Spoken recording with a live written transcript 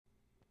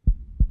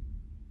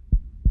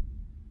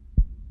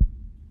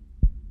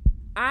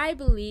I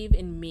believe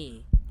in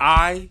me.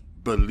 I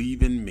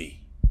believe in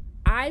me.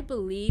 I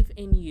believe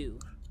in you.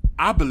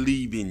 I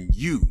believe in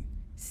you.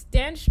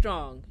 Stand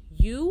strong.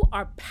 You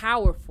are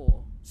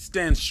powerful.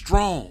 Stand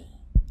strong.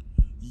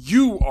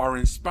 You are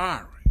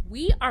inspiring.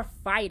 We are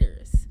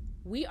fighters.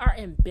 We are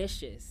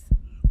ambitious.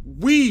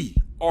 We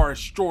are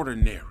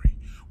extraordinary.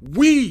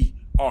 We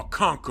are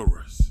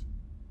conquerors.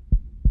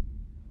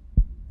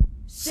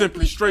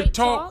 Simply straight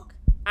talk,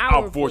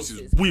 our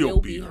voices will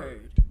be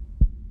heard.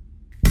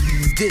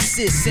 This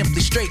is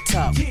Simply Straight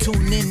Talk.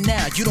 Tune in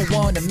now, you don't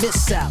want to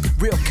miss out.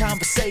 Real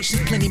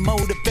conversations, plenty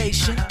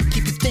motivation.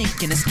 Keep you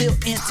thinking and still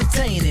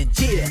entertaining.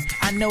 Yeah,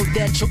 I know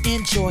that you'll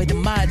enjoy the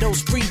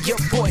mottos free. Your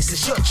voice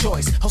is your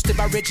choice. Hosted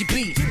by Reggie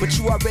B, but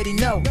you already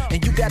know.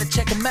 And you gotta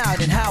check them out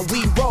and how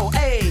we roll.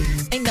 Hey,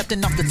 ain't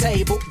nothing off the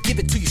table. Give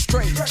it to you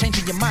straight.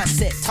 Changing your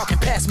mindset, talking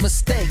past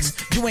mistakes.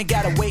 You ain't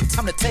gotta wait,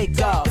 time to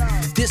take off.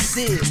 This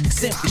is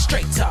Simply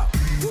Straight Talk.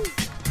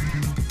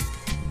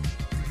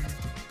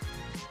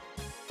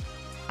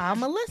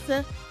 I'm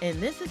Melissa,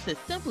 and this is the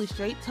Simply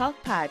Straight Talk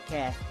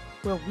podcast,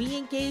 where we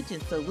engage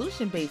in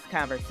solution-based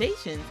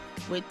conversations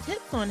with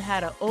tips on how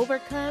to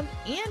overcome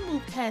and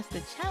move past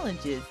the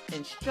challenges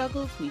and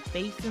struggles we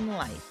face in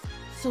life.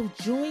 So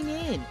join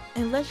in,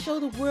 and let's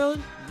show the world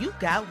you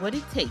got what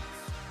it takes.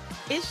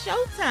 It's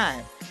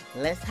showtime.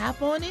 Let's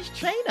hop on this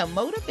train of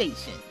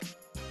motivation.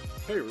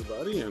 Hey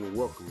everybody, and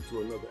welcome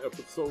to another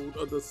episode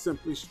of the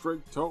Simply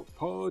Straight Talk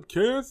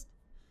podcast.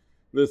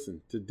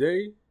 Listen,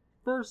 today,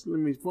 first,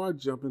 before I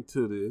jump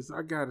into this,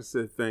 I gotta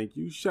say thank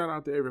you. Shout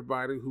out to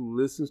everybody who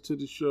listens to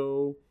the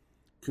show,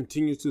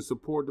 continues to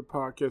support the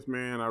podcast,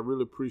 man. I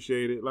really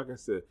appreciate it. Like I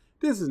said,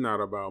 this is not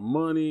about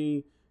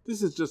money.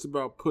 This is just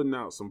about putting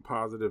out some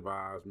positive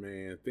vibes,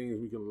 man. Things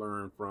we can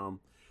learn from.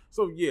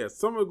 So, yeah,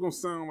 some of it's going to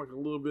sound like a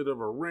little bit of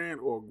a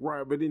rant or a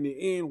gripe, but in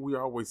the end, we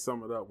always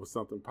sum it up with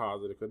something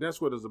positive, because that's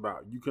what it's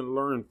about. You can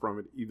learn from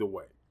it either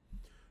way.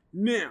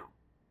 Now,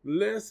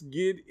 let's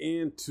get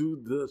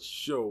into the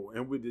show.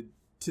 And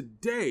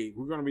today,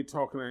 we're going to be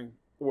talking,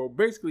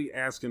 basically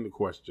asking the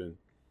question,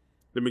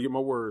 let me get my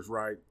words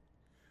right.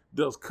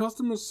 Does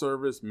customer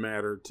service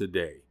matter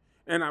today?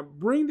 And I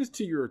bring this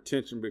to your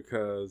attention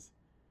because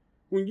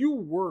when you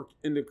work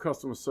in the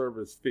customer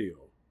service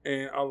field,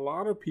 and a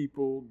lot of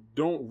people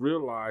don't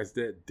realize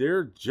that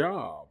their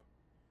job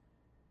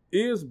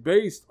is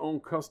based on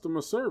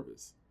customer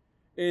service.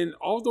 And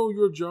although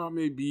your job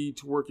may be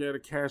to work at a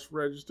cash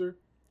register,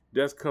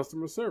 that's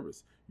customer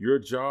service. Your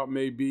job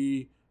may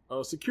be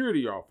a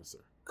security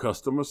officer,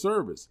 customer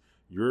service.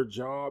 Your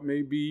job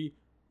may be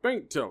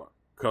bank teller,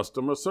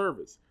 customer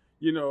service.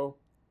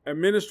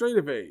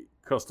 Administrative aide,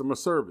 customer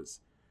service.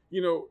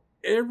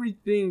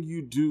 Everything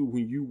you do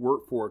when you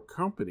work for a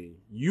company,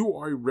 you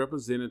are a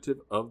representative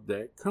of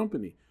that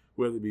company.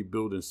 Whether it be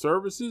building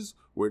services,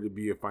 whether it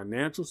be a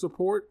financial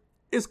support,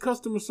 it's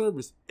customer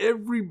service.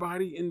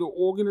 Everybody in the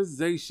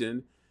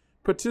organization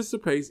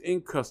participates in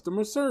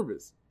customer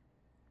service.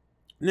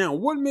 Now,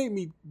 what made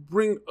me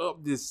bring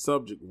up this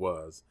subject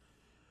was,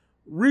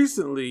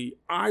 recently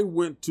I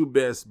went to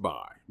Best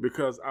Buy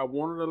because I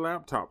wanted a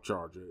laptop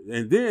charger,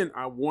 and then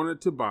I wanted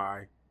to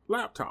buy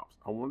laptops.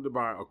 I wanted to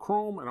buy a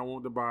Chrome and I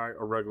wanted to buy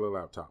a regular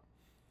laptop.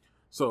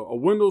 So a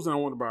Windows and I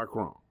wanted to buy a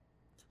Chrome.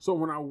 So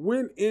when I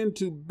went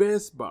into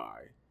Best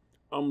Buy,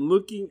 I'm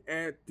looking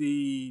at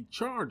the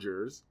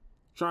chargers,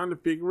 trying to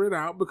figure it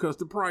out because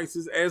the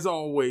prices, as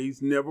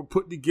always, never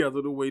put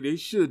together the way they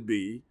should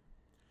be.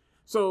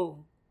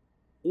 So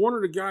one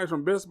of the guys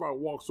from Best Buy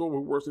walks over,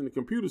 who works in the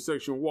computer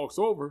section, walks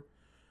over.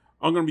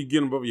 I'm going to be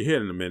getting above your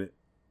head in a minute.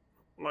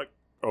 I'm like,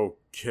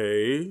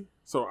 okay.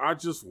 So I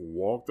just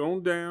walked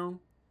on down.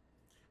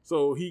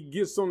 So he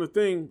gets on the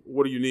thing,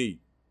 what do you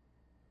need?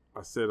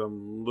 I said,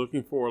 I'm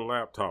looking for a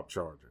laptop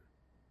charger.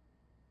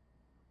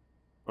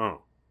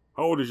 Oh,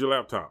 how old is your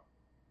laptop?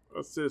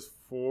 I says,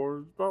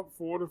 about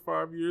 4 to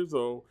 5 years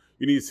old.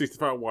 You need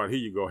 65 watt. Here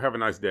you go. Have a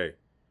nice day.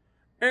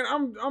 And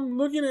I'm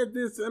looking at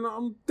this and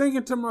I'm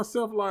thinking to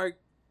myself, like,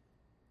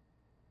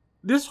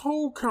 this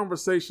whole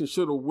conversation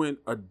should have went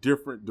a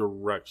different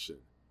direction.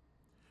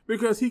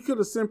 Because he could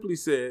have simply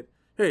said,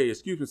 hey,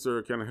 excuse me,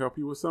 sir, can I help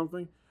you with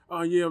something?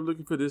 Yeah, I'm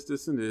looking for this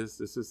and this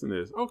and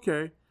this.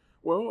 Okay,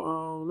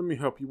 well, let me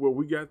help you. Well,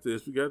 we got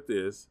this.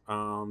 This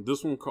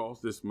one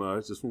costs this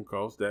much. This one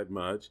costs that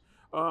much.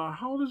 How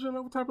old is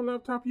what type of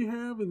laptop you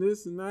have, and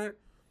this and that?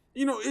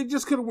 It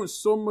just could have went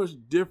so much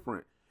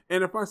different.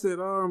 And if I said,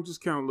 I'm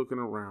just kind of looking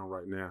around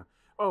right now.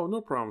 Oh, no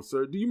problem,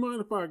 sir. Do you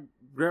mind if I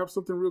grab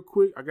something real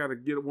quick? I got to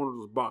get one of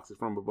those boxes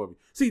from above you.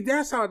 See,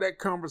 that's how that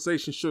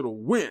conversation should have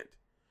went.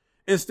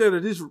 Instead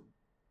of this,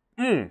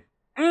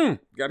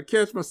 got to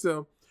catch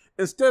myself.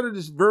 Instead of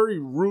this very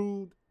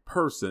rude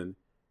person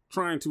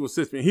trying to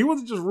assist me. He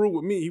wasn't just rude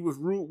with me. He was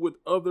rude with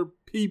other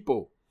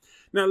people.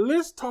 Now,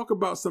 let's talk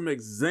about some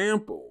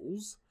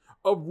examples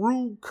of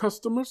rude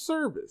customer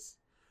service.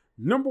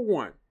 Number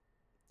one,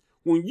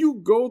 when you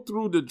go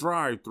through the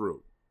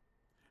drive-thru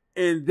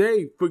and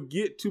they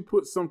forget to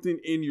put something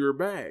in your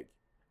bag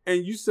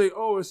and you say,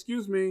 oh,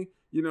 excuse me,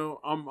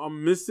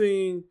 I'm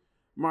missing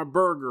my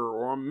burger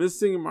or I'm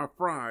missing my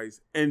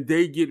fries, and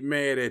they get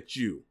mad at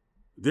you.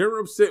 They're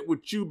upset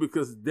with you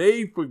because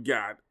they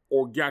forgot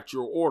or got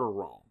your order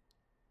wrong.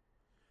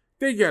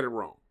 They got it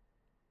wrong.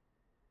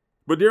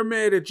 But they're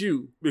mad at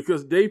you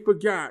because they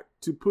forgot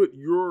to put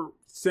your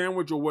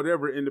sandwich or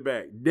whatever in the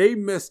bag. They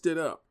messed it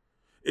up.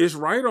 It's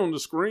right on the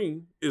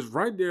screen. It's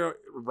right there,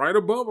 right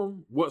above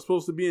them, what's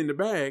supposed to be in the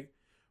bag,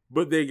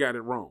 but they got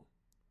it wrong.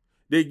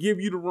 They give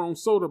you the wrong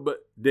soda,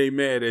 but they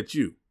mad at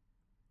you.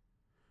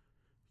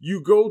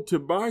 You go to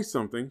buy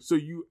something, so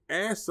you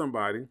ask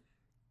somebody,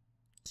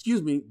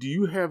 excuse me, do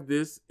you have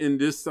this in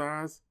this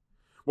size?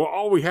 Well,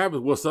 all we have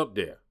is what's up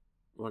there.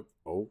 Like,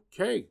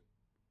 okay.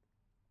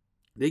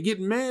 They get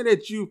mad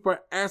at you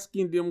for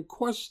asking them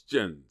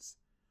questions.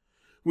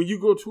 When you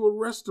go to a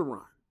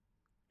restaurant,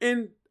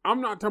 and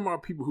I'm not talking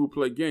about people who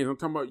play games. I'm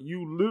talking about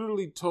you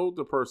literally told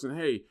the person,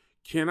 hey,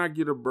 can I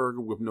get a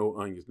burger with no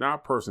onions? Now, I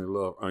personally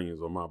love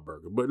onions on my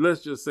burger, but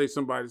let's just say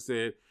somebody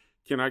said,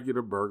 can I get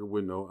a burger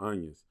with no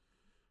onions?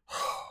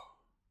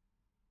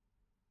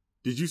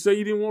 Did you say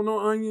you didn't want no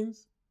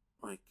onions?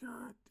 Like,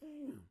 God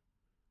damn.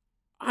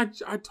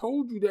 I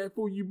told you that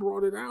before you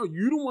brought it out.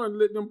 You don't want to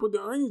let them put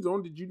the onions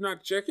on. Did you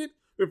not check it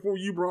before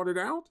you brought it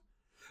out?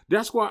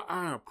 That's why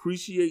I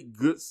appreciate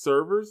good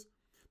servers,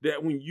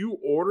 that when you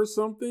order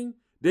something,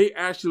 they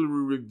actually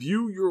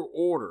review your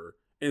order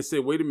and say,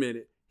 wait a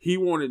minute, he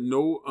wanted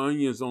no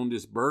onions on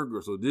this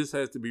burger, so this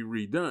has to be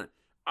redone.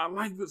 I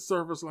like good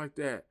service like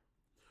that.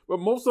 But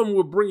most of them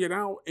will bring it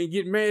out and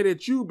get mad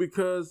at you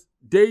because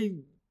they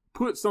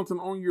put something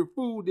on your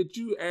food that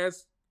you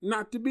asked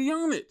not to be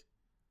on it.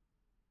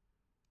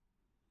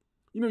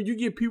 You know, you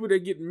get people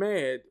that get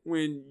mad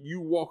when you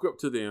walk up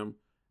to them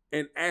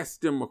and ask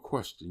them a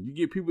question. You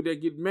get people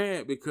that get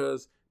mad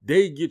because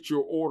they get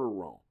your order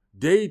wrong.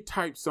 They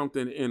type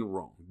something in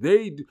wrong.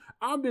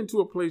 I've been to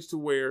a place to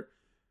where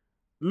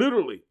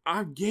literally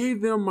I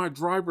gave them my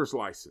driver's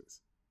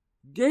license.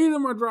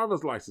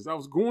 I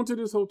was going to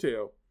this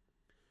hotel.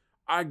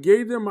 I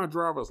gave them my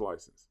driver's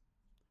license.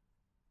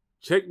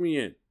 Check me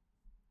in.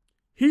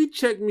 He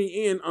checked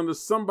me in under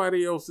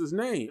somebody else's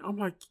name. I'm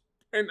like,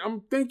 and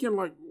I'm thinking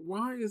like,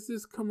 why is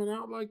this coming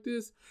out like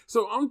this?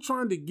 So I'm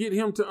trying to get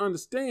him to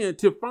understand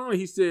till finally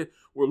he said,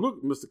 well,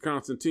 look, Mr.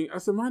 Constantine. I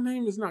said, my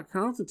name is not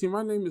Constantine.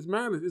 My name is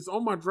Madison. It's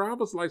on my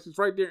driver's license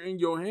right there in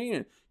your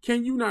hand.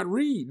 Can you not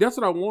read? That's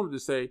what I wanted to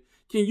say.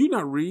 Can you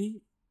not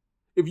read?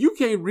 If you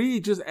can't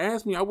read, just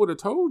ask me. I would have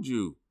told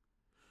you.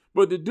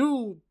 But the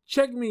dude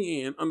checked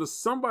me in under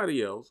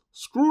somebody else,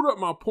 screwed up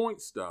my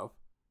point stuff,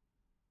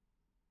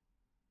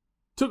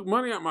 took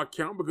money out my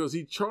account because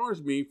he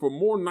charged me for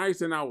more nights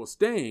than I was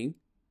staying.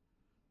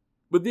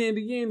 But then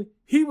again,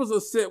 he was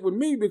upset with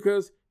me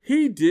because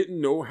he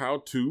didn't know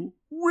how to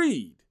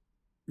read.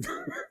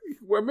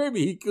 Well,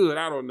 maybe he could.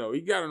 I don't know.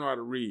 He got to know how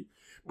to read.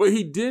 But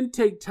he didn't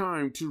take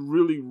time to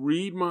really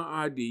read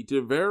my ID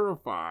to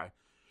verify.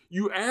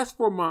 You asked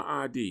for my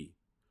ID.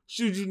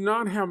 Should you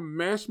not have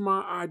matched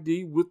my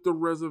ID with the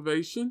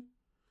reservation?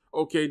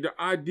 Okay, the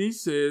ID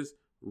says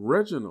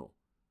Reginald.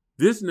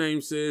 This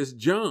name says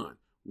John.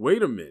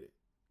 Wait a minute.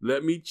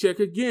 Let me check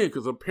again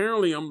because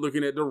apparently I'm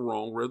looking at the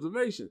wrong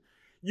reservation.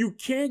 You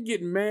can't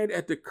get mad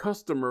at the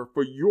customer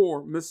for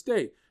your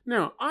mistake.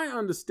 Now, I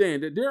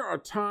understand that there are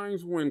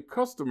times when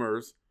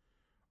customers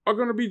are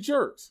going to be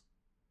jerks.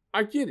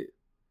 I get it.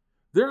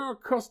 There are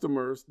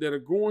customers that are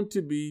going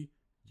to be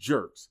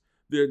jerks.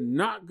 They're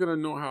not going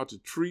to know how to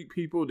treat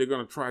people. They're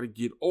going to try to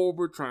get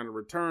over, trying to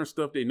return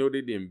stuff they know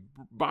they didn't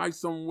buy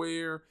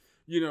somewhere,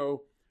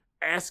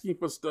 asking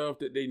for stuff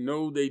that they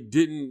know they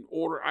didn't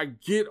order. I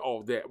get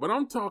all that. But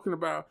I'm talking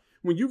about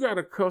when you got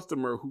a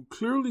customer who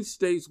clearly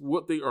states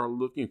what they are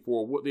looking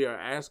for, what they are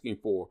asking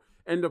for,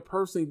 and the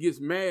person gets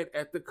mad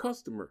at the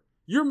customer.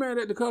 You're mad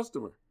at the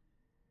customer.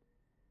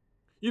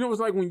 It's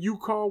like when you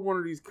call one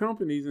of these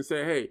companies and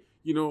say, hey,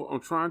 I'm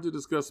trying to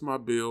discuss my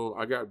bill.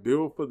 I got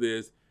billed for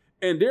this.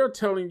 And they're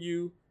telling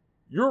you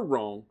you're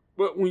wrong.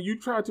 But when you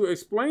try to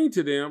explain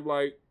to them,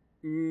 like,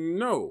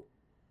 no,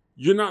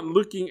 you're not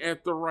looking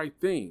at the right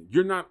thing.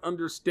 You're not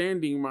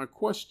understanding my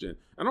question.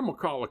 And I'm going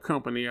to call a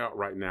company out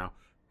right now.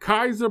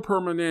 Kaiser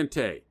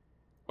Permanente.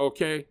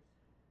 Okay?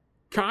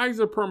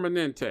 Kaiser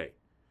Permanente.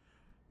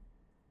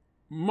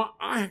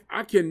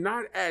 I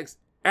cannot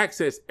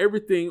access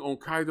everything on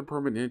Kaiser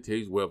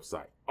Permanente's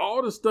website.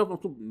 All the stuff,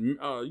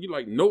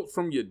 like notes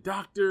from your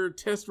doctor,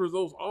 test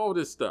results, all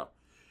this stuff.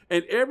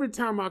 And every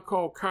time I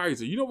call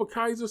Kaiser, you know what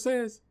Kaiser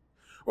says?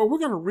 Well, we're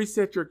going to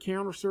reset your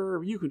counter,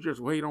 sir. You can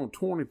just wait on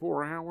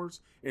 24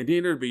 hours and then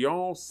it'll be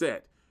all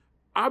set.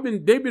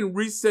 They've been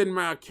resetting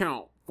my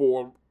account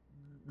for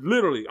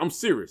literally, I'm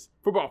serious.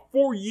 For about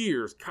 4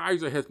 years,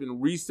 Kaiser has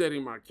been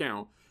resetting my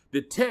account.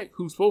 The tech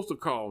who's supposed to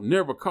call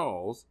never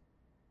calls.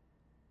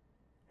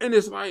 And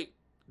it's like,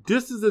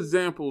 this is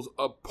examples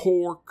of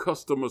poor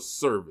customer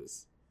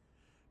service.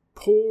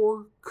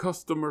 Poor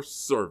customer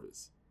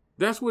service.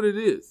 That's what it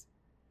is.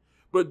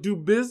 But do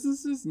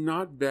businesses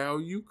not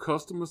value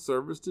customer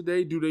service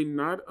today? Do they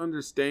not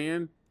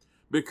understand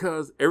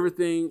because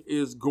everything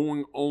is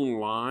going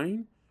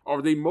online?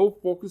 Are they more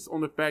focused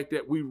on the fact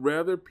that we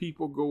rather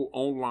people go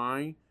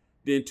online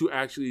than to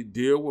actually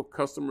deal with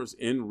customers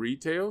in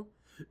retail?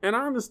 And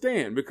I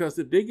understand, because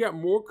if they got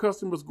more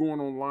customers going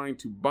online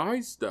to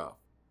buy stuff,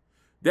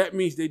 that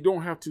means they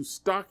don't have to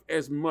stock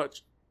as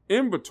much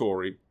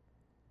inventory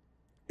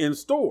in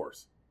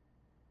stores.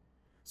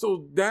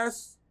 So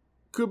that's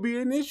could be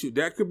an issue.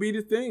 That could be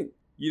the thing.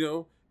 You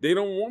know, they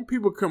don't want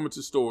people coming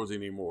to stores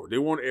anymore. They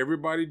want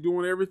everybody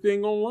doing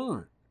everything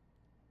online.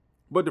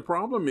 But the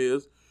problem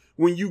is,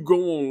 when you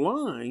go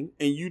online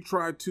and you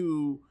try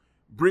to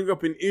bring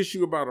up an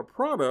issue about a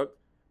product,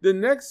 the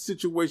next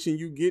situation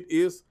you get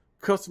is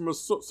customer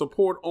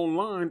support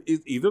online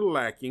is either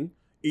lacking,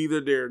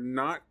 either they're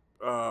not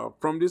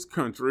from this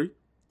country.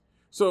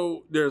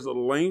 So there's a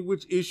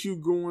language issue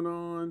going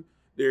on.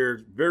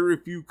 There's very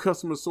few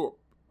customer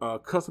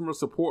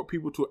support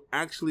people to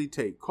actually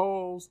take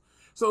calls.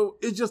 So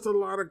it's just a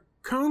lot of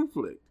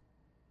conflict.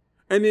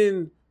 And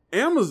then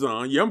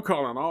Amazon, I'm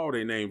calling all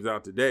their names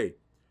out today.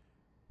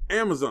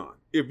 Amazon,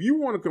 if you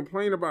want to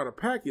complain about a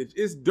package,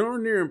 it's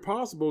darn near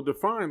impossible to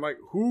find, like,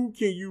 who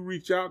can you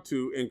reach out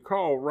to and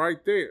call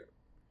right there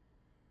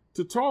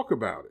to talk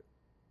about it.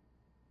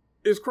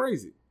 It's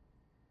crazy.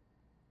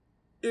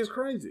 It's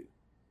crazy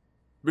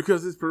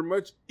because it's pretty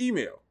much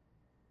email.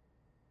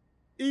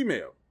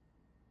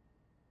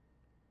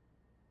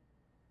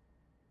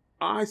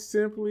 I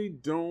simply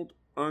don't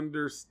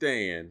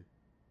understand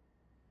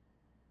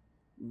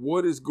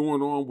what is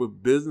going on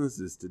with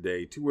businesses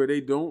today to where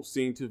they don't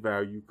seem to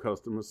value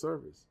customer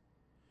service,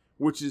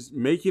 which is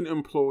making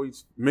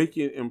employees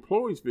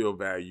feel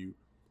value,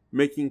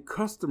 making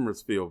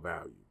customers feel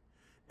value.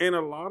 And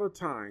a lot of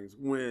times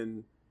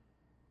when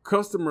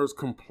customers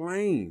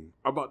complain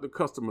about the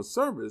customer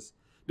service,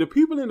 the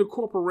people in the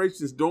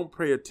corporations don't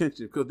pay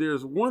attention, because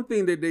there's one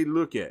thing that they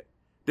look at.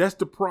 That's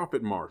the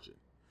profit margin.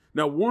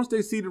 Now, once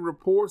they see the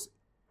reports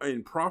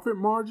and profit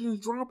margins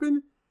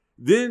dropping,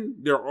 then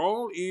they're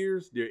all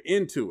ears, they're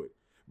into it.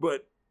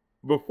 But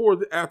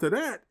after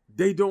that,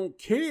 they don't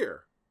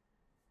care.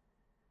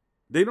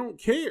 They don't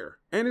care.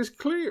 And it's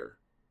clear.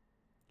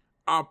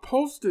 I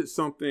posted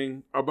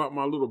something about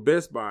my little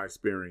Best Buy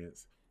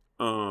experience.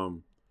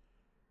 And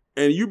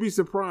you'd be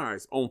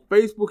surprised on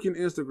Facebook and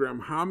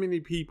Instagram how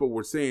many people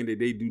were saying that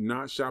they do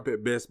not shop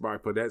at Best Buy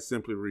for that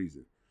simple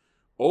reason.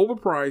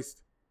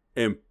 Overpriced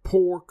and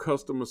poor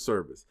customer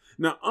service.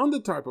 Now, I'm the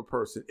type of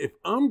person, if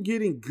I'm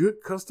getting good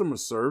customer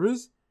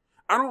service,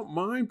 I don't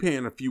mind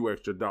paying a few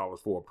extra dollars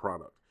for a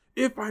product.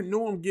 If I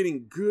know I'm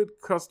getting good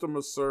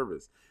customer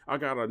service, I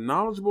got a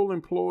knowledgeable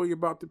employee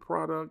about the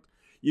product,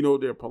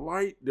 they're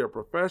polite, they're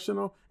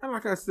professional. And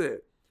like I said,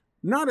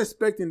 not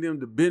expecting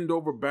them to bend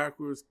over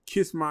backwards,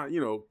 kiss my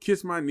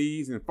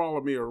knees and follow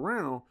me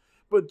around,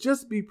 but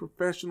just be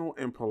professional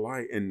and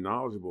polite and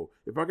knowledgeable.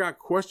 If I got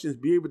questions,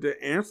 be able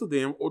to answer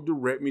them or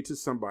direct me to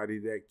somebody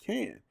that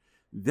can.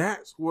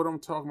 That's what I'm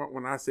talking about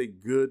when I say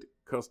good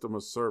customer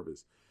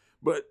service.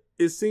 But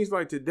it seems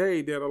like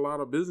today that a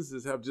lot of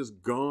businesses have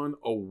just gone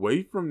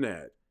away from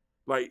that.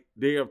 Like,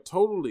 they have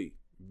totally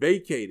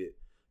vacated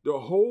the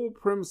whole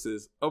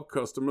premises of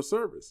customer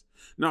service.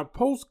 Now,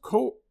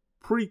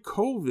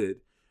 pre-COVID,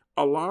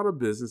 a lot of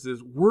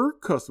businesses were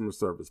customer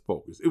service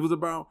focused. It was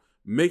about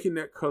making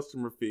that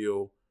customer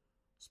feel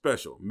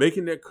special,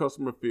 making that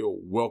customer feel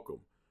welcome,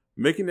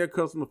 making that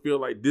customer feel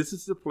like this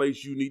is the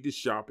place you need to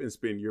shop and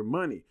spend your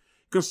money.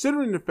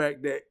 Considering the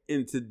fact that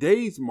in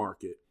today's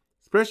market,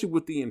 especially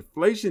with the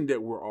inflation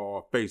that we're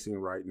all facing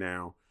right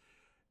now,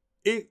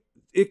 it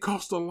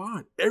costs a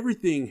lot.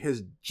 Everything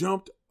has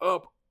jumped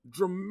up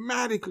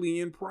dramatically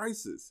in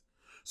prices.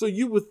 So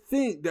you would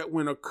think that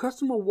when a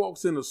customer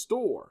walks in a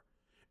store,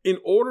 in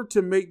order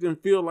to make them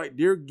feel like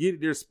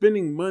they're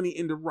spending money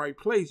in the right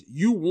place,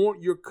 you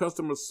want your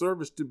customer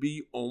service to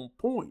be on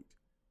point.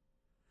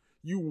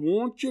 You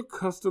want your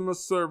customer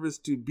service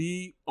to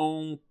be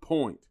on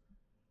point.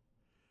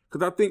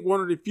 Because I think one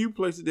of the few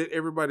places that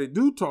everybody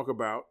do talk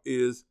about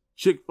is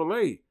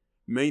Chick-fil-A,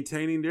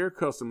 maintaining their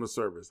customer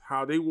service,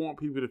 how they want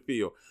people to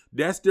feel.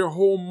 That's their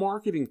whole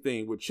marketing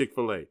thing with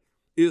Chick-fil-A,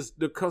 is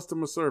the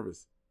customer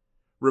service.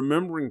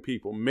 Remembering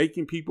people,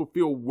 making people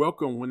feel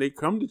welcome when they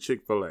come to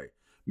Chick-fil-A,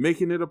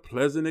 making it a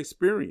pleasant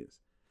experience.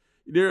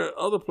 There are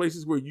other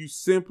places where you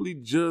simply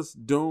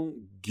just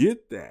don't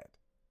get that.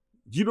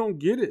 You don't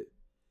get it.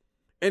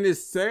 And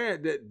it's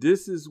sad that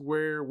this is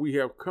where we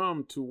have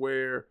come to,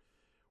 where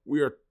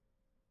we are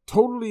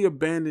totally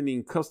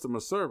abandoning customer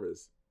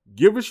service.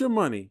 Give us your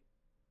money,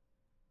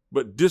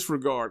 but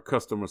disregard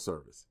customer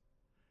service.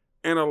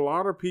 And a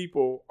lot of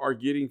people are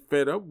getting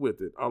fed up with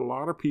it. A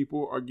lot of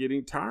people are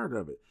getting tired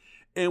of it.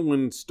 And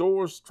when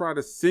stores try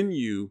to send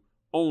you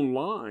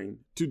online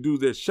to do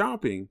their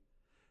shopping,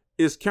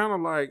 it's kind of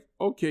like,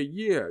 okay,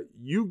 yeah,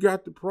 you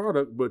got the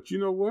product, but you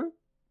know what?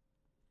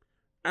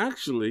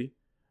 Actually,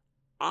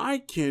 I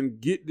can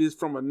get this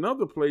from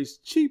another place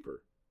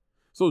cheaper.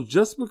 So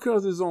just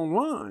because it's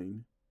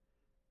online,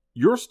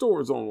 your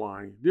store is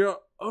online, there are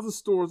other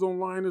stores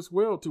online as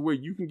well to where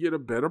you can get a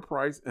better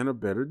price and a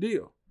better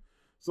deal.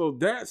 So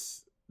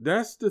that's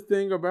the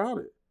thing about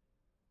it.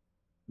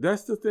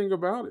 That's the thing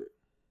about it.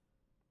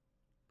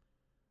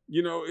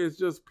 It's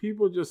just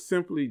people just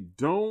simply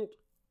don't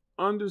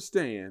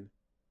understand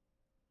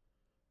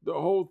the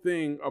whole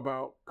thing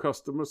about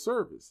customer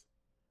service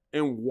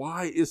and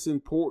why it's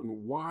important,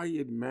 why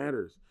it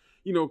matters.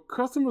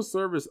 Customer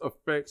service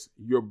affects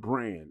your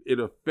brand. It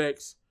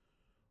affects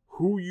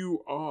who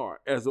you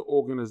are as an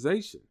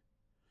organization.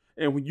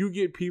 And when you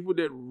get people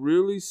that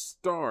really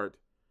start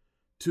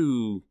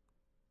to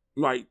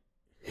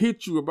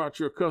hit you about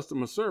your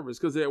customer service,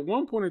 because at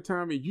one point in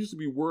time, it used to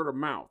be word of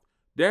mouth.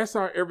 That's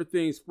how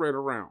everything spread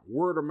around,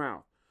 word of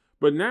mouth.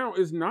 But now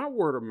it's not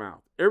word of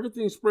mouth.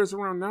 Everything spreads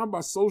around now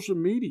by social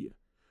media.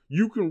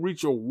 You can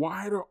reach a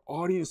wider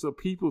audience of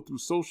people through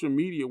social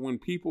media when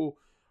people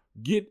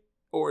get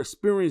or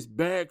experience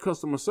bad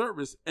customer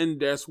service, and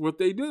that's what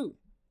they do.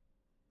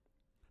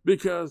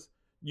 Because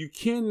you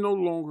can no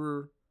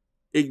longer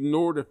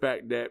ignore the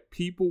fact that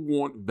people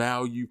want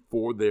value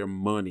for their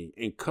money,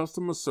 and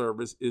customer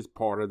service is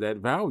part of that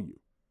value.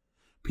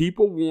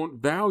 People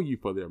want value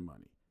for their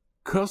money.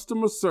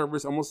 Customer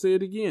service, I'm going to say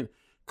it again,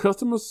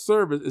 customer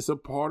service is a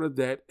part of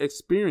that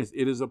experience.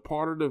 It is a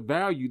part of the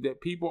value that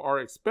people are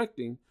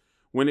expecting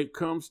when it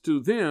comes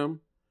to them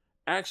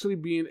actually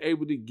being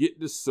able to get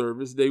the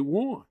service they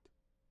want.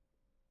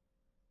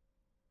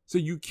 So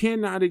you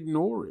cannot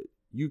ignore it.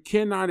 You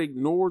cannot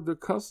ignore the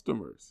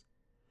customers.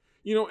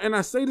 And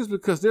I say this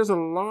because there's a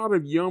lot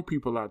of young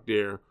people out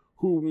there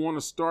who want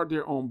to start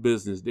their own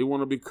business. They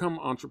want to become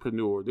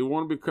entrepreneurs. They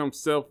want to become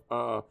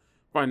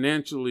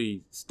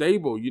financially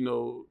stable,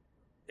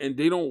 and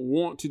they don't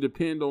want to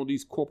depend on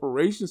these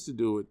corporations to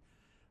do it.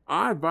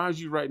 I advise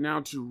you right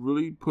now to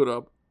really put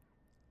up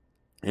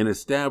and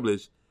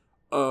establish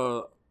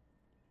a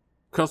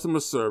customer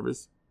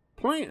service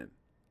plan.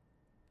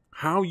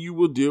 How you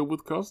will deal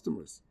with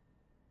customers.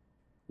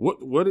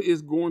 What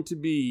is going to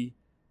be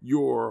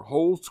your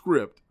whole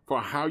script for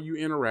how you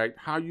interact,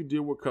 how you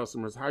deal with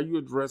customers, how you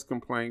address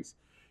complaints,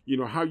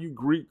 how you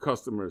greet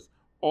customers.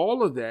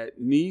 All of that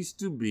needs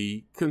to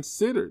be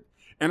considered.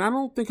 And I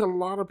don't think a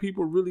lot of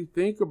people really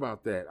think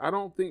about that. I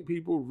don't think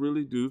people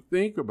really do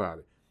think about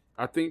it.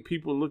 I think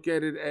people look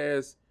at it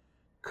as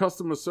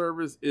customer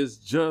service is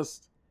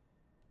just,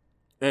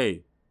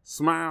 hey,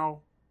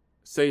 smile,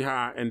 say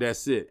hi, and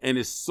that's it. And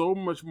it's so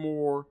much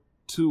more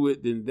to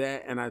it than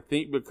that. And I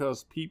think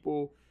because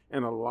people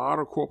and a lot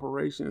of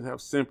corporations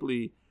have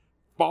simply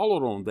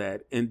followed on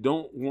that and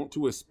don't want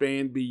to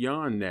expand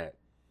beyond that.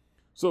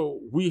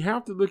 So we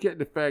have to look at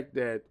the fact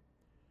that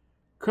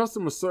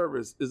customer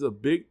service is a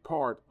big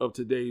part of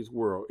today's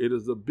world. It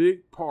is a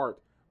big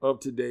part of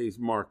today's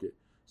market.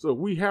 So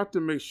we have to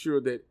make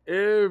sure that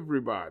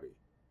everybody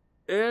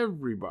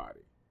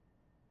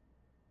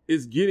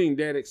is getting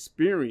that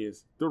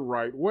experience the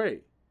right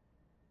way.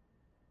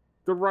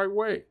 The right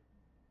way.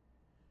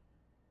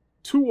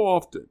 Too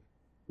often,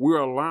 we're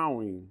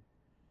allowing,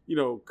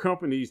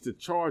 companies to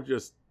charge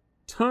us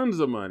tons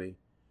of money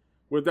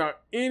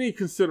without any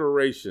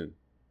consideration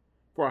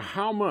for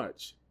how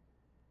much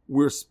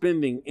we're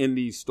spending in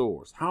these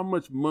stores, how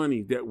much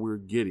money that we're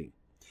getting.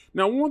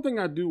 Now, one thing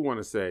I do want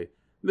to say,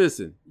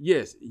 listen,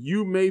 yes,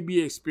 you may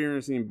be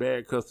experiencing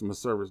bad customer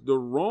service. The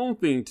wrong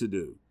thing to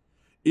do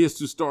is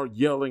to start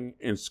yelling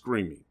and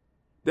screaming.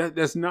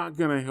 That's not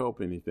going to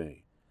help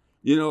anything.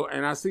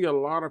 And I see a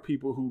lot of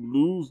people who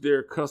lose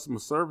their customer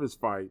service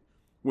fight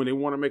when they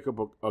want to make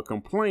a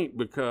complaint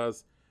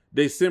because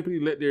they simply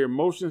let their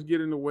emotions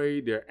get in the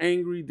way. They're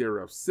angry, they're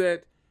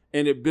upset,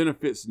 and it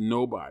benefits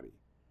nobody.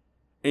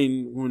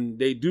 And when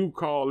they do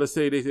call, let's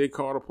say they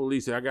call the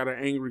police, say, I got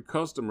an angry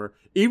customer,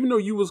 even though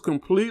you was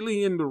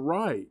completely in the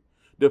right,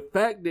 the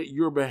fact that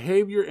your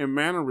behavior and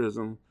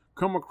mannerism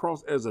come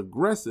across as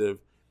aggressive,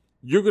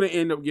 you're going to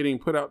end up getting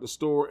put out the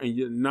store and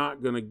you're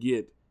not going to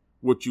get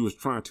what you was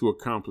trying to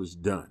accomplish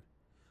done.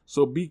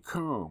 So be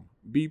calm,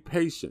 be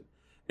patient.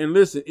 And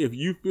listen, if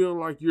you feel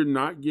like you're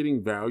not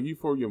getting value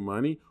for your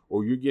money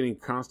or you're getting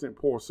constant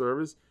poor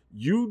service,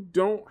 you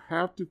don't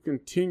have to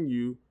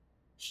continue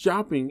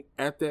shopping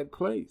at that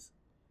place.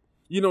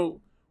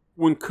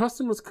 When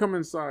customers come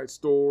inside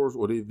stores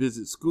or they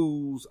visit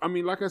schools,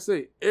 like I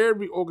say,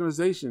 every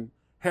organization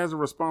has a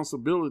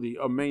responsibility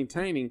of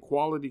maintaining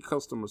quality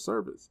customer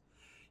service.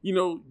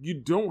 You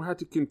don't have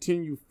to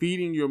continue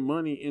feeding your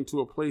money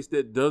into a place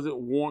that doesn't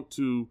want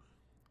to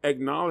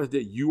acknowledge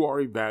that you are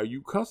a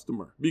value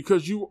customer,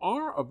 because you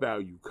are a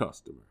value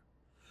customer.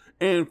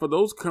 And for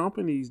those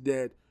companies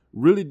that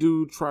really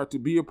do try to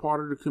be a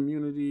part of the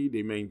community,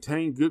 they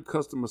maintain good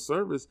customer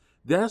service,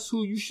 that's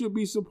who you should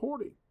be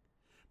supporting.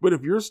 But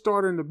if you're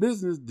starting a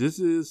business, this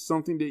is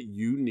something that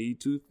you need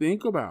to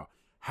think about.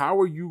 How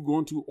are you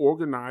going to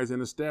organize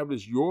and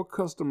establish your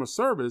customer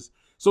service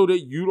so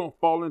that you don't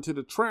fall into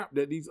the trap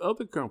that these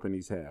other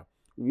companies have?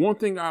 One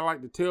thing I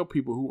like to tell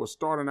people who are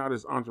starting out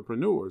as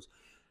entrepreneurs,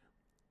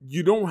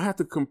 you don't have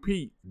to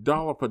compete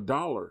dollar for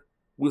dollar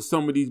with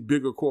some of these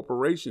bigger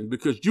corporations,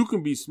 because you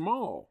can be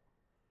small.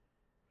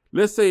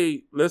 Let's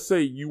say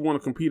you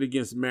want to compete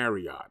against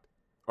Marriott,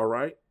 all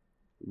right?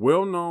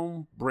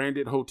 Well-known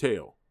branded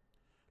hotel.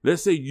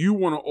 Let's say you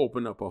want to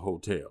open up a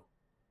hotel.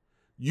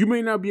 You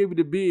may not be able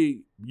to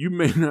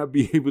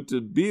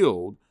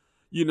build,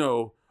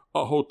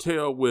 a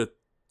hotel with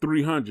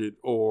 300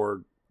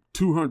 or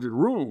 200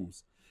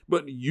 rooms,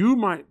 but you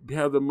might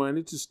have the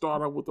money to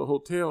start out with a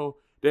hotel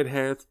that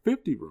has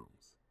 50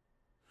 rooms.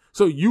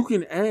 So you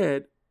can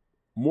add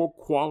more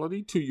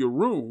quality to your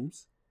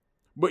rooms,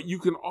 but you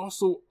can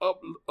also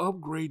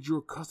upgrade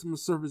your customer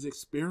service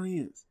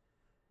experience.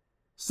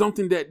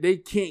 Something that they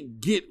can't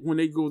get when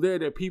they go there,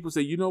 that people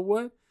say, you know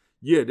what?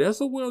 Yeah,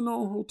 that's a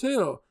well-known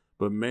hotel.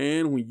 But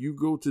man, when you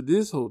go to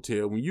this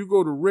hotel, when you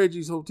go to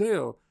Reggie's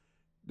hotel,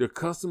 the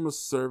customer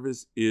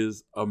service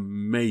is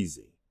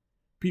amazing.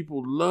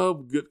 People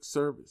love good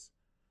service.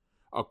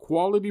 A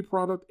quality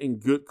product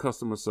and good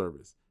customer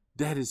service.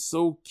 That is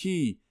so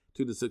key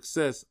to the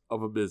success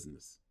of a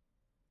business.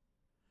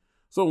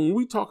 So when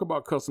we talk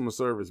about customer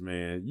service,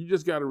 man, you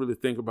just got to really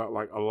think about,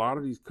 like, a lot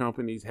of these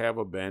companies have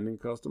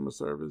abandoned customer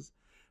service.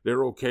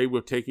 They're okay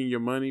with taking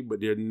your money,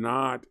 but they're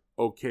not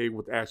okay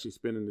with actually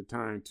spending the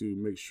time to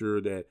make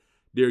sure that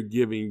they're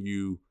giving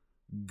you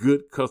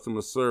good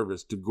customer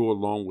service to go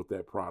along with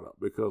that product.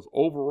 Because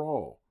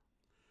overall,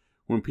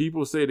 when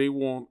people say they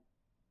want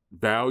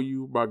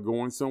value by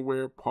going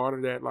somewhere, part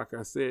of that, like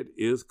I said,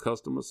 is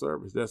customer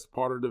service. That's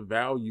part of the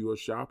value of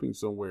shopping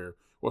somewhere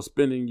or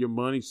spending your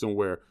money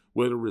somewhere,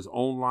 whether it's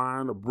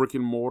online or brick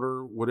and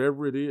mortar,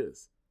 whatever it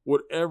is,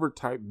 whatever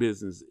type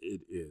business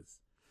it is.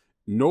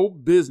 No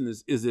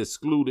business is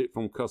excluded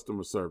from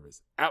customer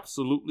service.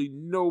 Absolutely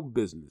no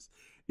business.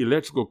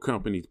 Electrical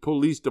companies,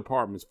 police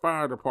departments,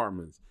 fire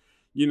departments,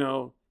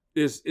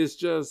 it's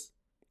just,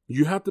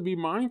 you have to be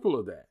mindful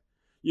of that.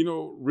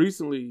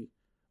 Recently,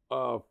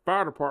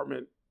 fire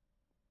department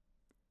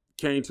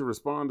came to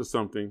respond to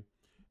something,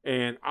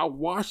 and I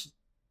watched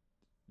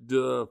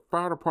the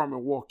fire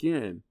department walk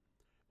in,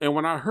 and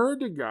when I heard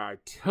the guy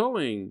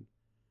telling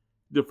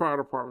the fire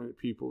department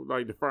people,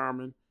 like the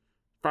firemen,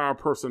 fire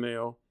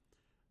personnel,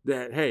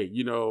 that, hey,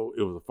 it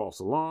was a false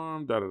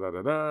alarm,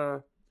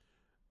 da-da-da-da-da.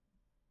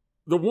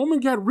 The woman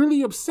got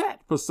really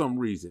upset for some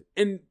reason,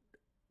 and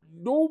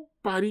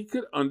nobody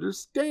could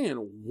understand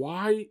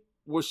why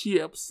was she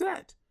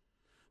upset.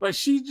 Like,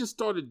 she just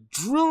started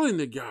drilling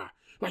the guy.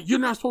 Like, you're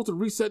not supposed to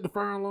reset the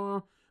fire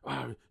alarm.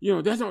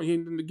 That's not.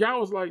 And the guy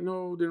was like,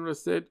 no, didn't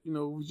reset.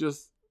 We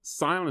just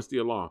silenced the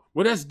alarm.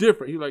 Well, that's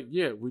different. He's like,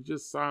 yeah, we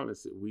just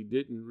silenced it. We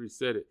didn't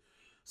reset it.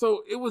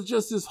 So it was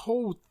just this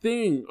whole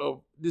thing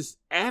of this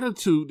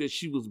attitude that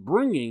she was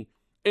bringing,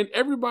 and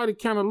everybody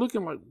kind of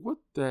looking like, what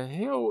the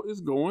hell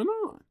is going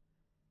on?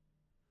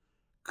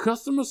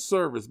 Customer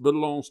service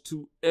belongs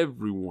to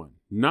everyone,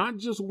 not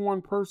just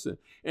one person.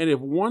 And if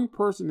one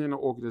person in an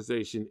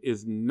organization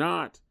is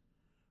not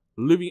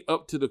living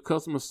up to the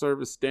customer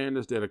service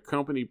standards that a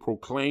company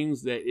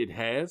proclaims that it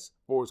has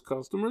for its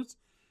customers,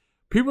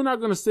 people are not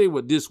going to say,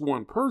 well, this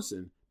one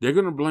person. They're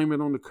going to blame it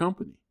on the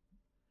company.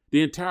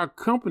 The entire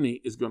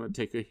company is going to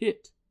take a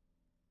hit.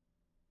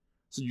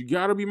 So you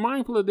got to be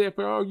mindful of that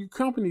for all you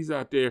companies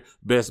out there.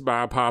 Best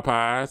Buy,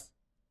 Popeyes.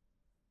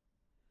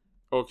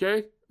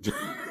 Okay?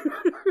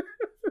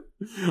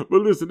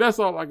 But listen, that's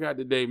all I got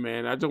today,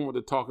 man. I just want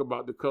to talk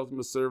about the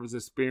customer service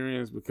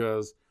experience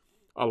because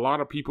a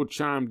lot of people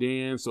chimed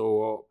in.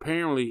 So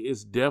apparently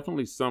it's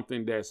definitely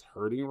something that's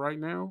hurting right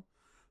now.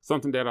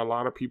 Something that a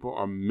lot of people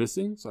are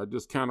missing. So I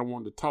just kind of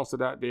wanted to toss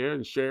it out there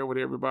and share with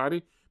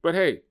everybody. But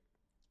hey,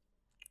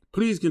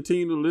 please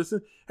continue to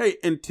listen. Hey,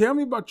 and tell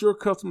me about your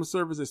customer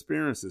service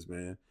experiences,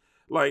 man.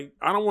 Like,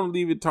 I don't want to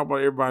leave it talk about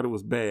everybody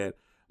was bad.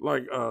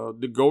 Like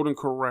the Golden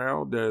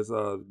Corral, there's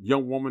a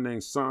young woman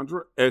named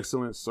Sandra,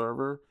 excellent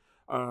server.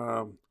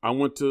 I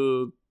went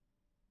to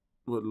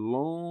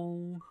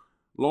Longhorns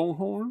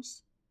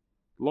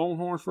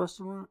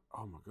restaurant.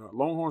 Oh my God,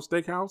 Longhorn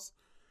Steakhouse.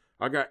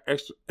 I got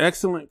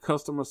excellent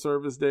customer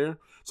service there.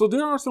 So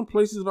there are some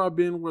places I've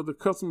been where the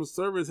customer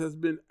service has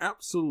been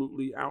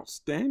absolutely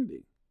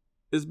outstanding.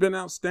 It's been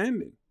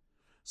outstanding.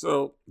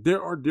 So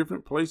there are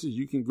different places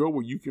you can go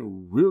where you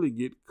can really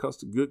get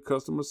good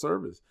customer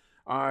service.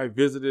 I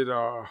visited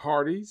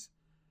Hardee's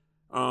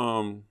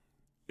in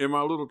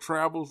my little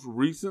travels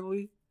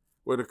recently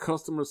where the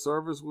customer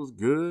service was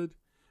good.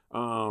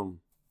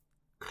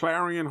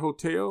 Clarion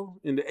Hotel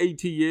in the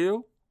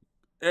ATL,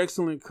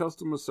 excellent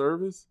customer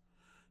service,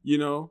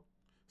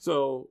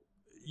 So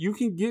you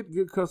can get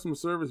good customer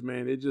service,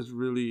 man. It just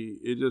really,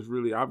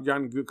 I've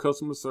gotten good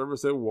customer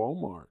service at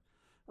Walmart.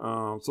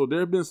 So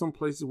there have been some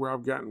places where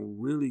I've gotten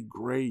really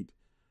great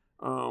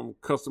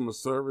customer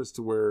service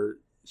to where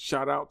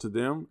shout out to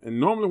them. And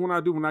normally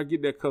when I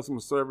get that customer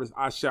service,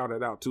 I shout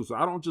it out too. So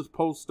I don't just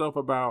post stuff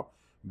about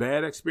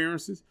bad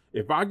experiences.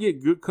 If I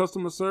get good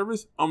customer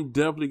service, I'm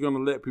definitely going to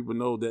let people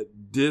know that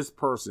this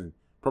person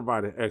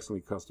provided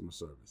excellent customer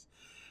service.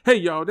 Hey,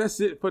 y'all,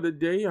 that's it for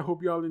today. I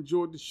hope y'all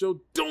enjoyed the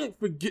show. Don't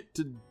forget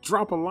to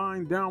drop a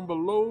line down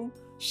below.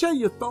 Share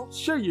your thoughts,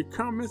 share your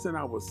comments, and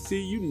I will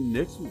see you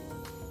next week.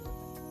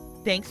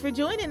 Thanks for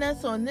joining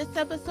us on this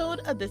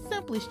episode of the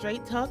Simply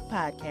Straight Talk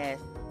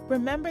podcast.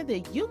 Remember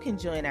that you can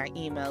join our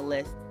email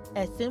list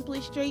at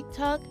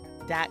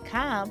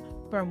simplystraighttalk.com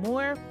for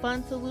more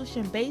fun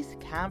solution-based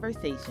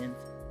conversations.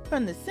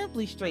 From the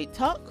Simply Straight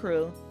Talk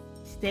crew,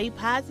 stay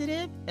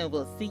positive and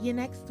we'll see you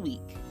next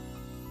week.